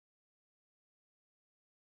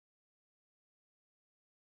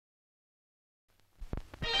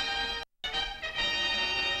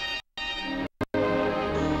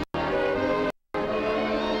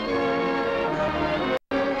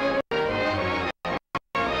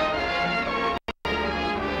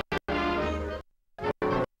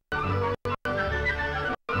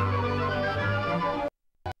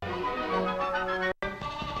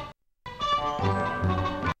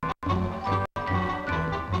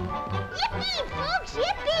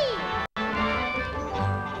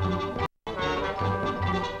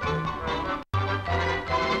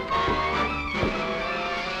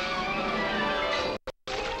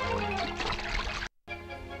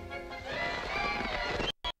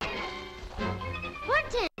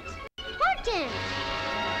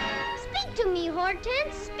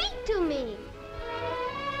Hortense. Speak to me.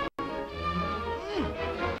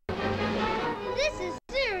 This is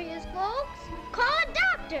serious, folks. Call a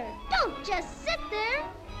doctor. Don't just sit there.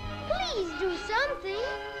 Please do something.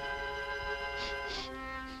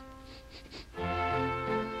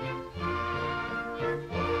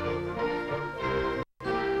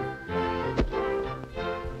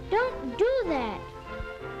 Don't do that.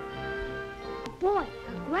 Boy,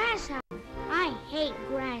 a grasshopper. I hate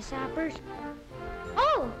grasshoppers.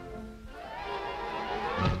 Oh!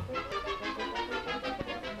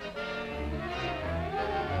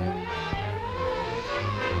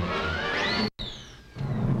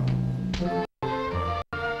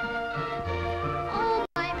 Oh,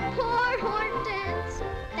 my poor Hortense.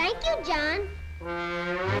 Thank you, John.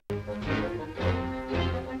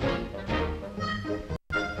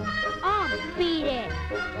 Oh, beat it.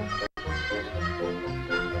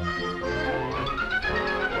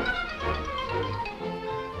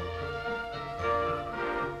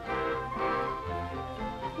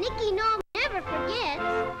 Nicky Nome never forgets.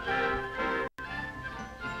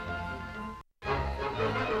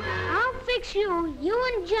 I'll fix you, you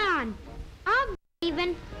and John. I'll be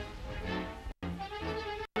even.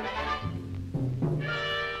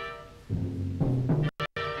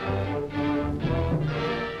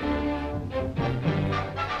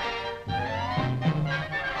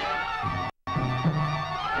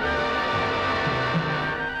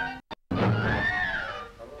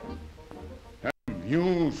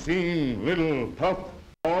 You seen little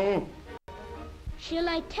Puffball? Shall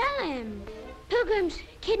I tell him? Pilgrims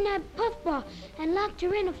kidnapped Puffball and locked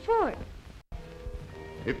her in a fort.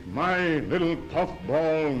 If my little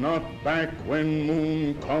Puffball not back when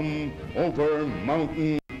moon come over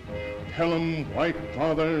mountain, tell 'em white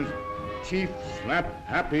fathers, chief slap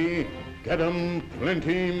happy, get 'em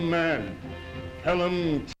plenty mad. Tell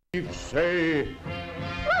 'em chief say,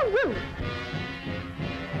 Woo woo!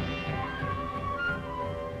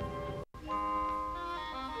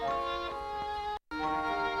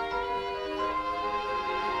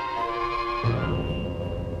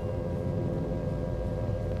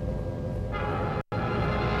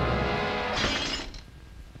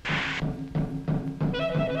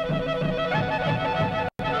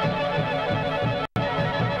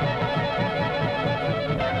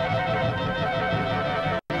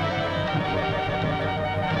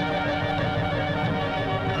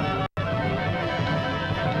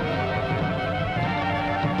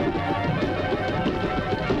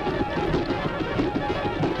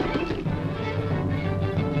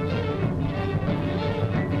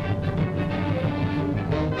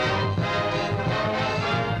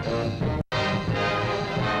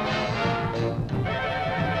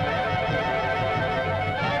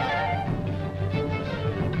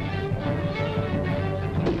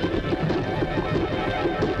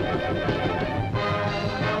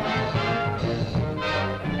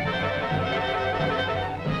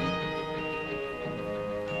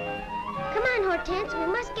 Hortense, we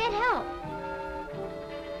must get help.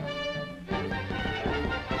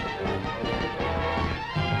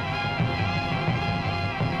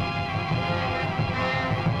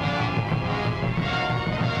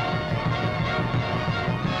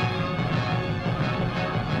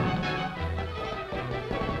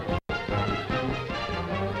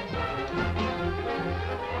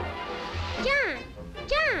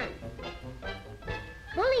 John!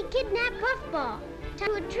 Bully kidnapped Puffball. Tie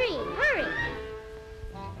to a tree. Hurry!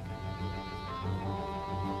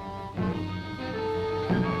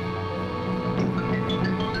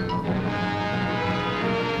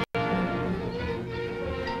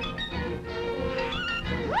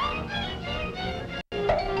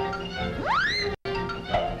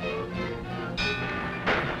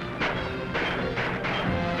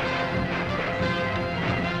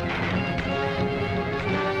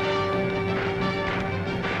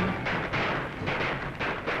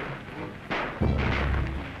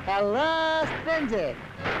 Hello, Spencer.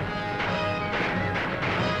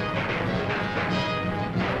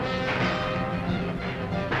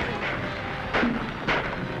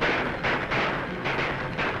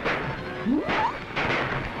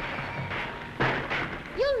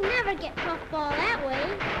 You'll never get Puffball that way.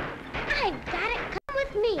 I've got it. Come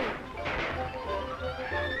with me.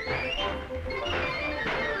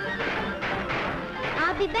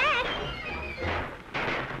 I'll be back.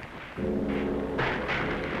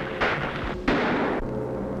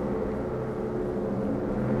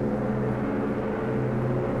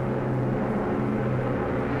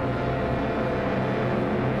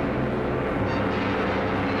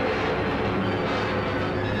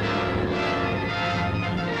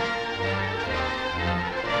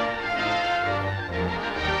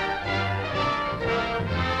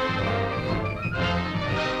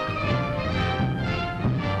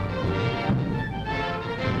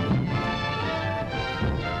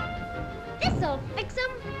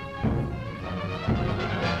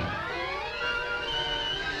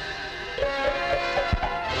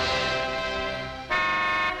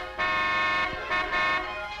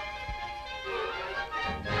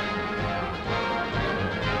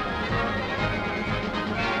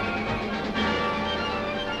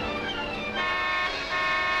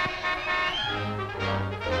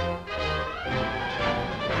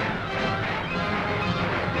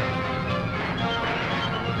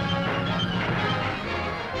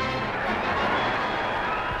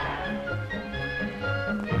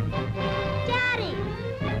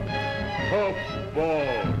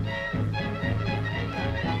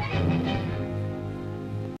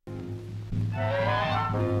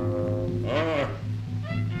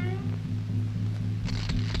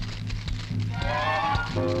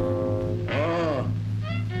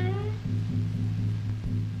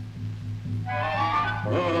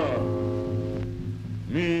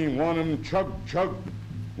 on 'em chug chug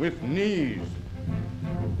with knees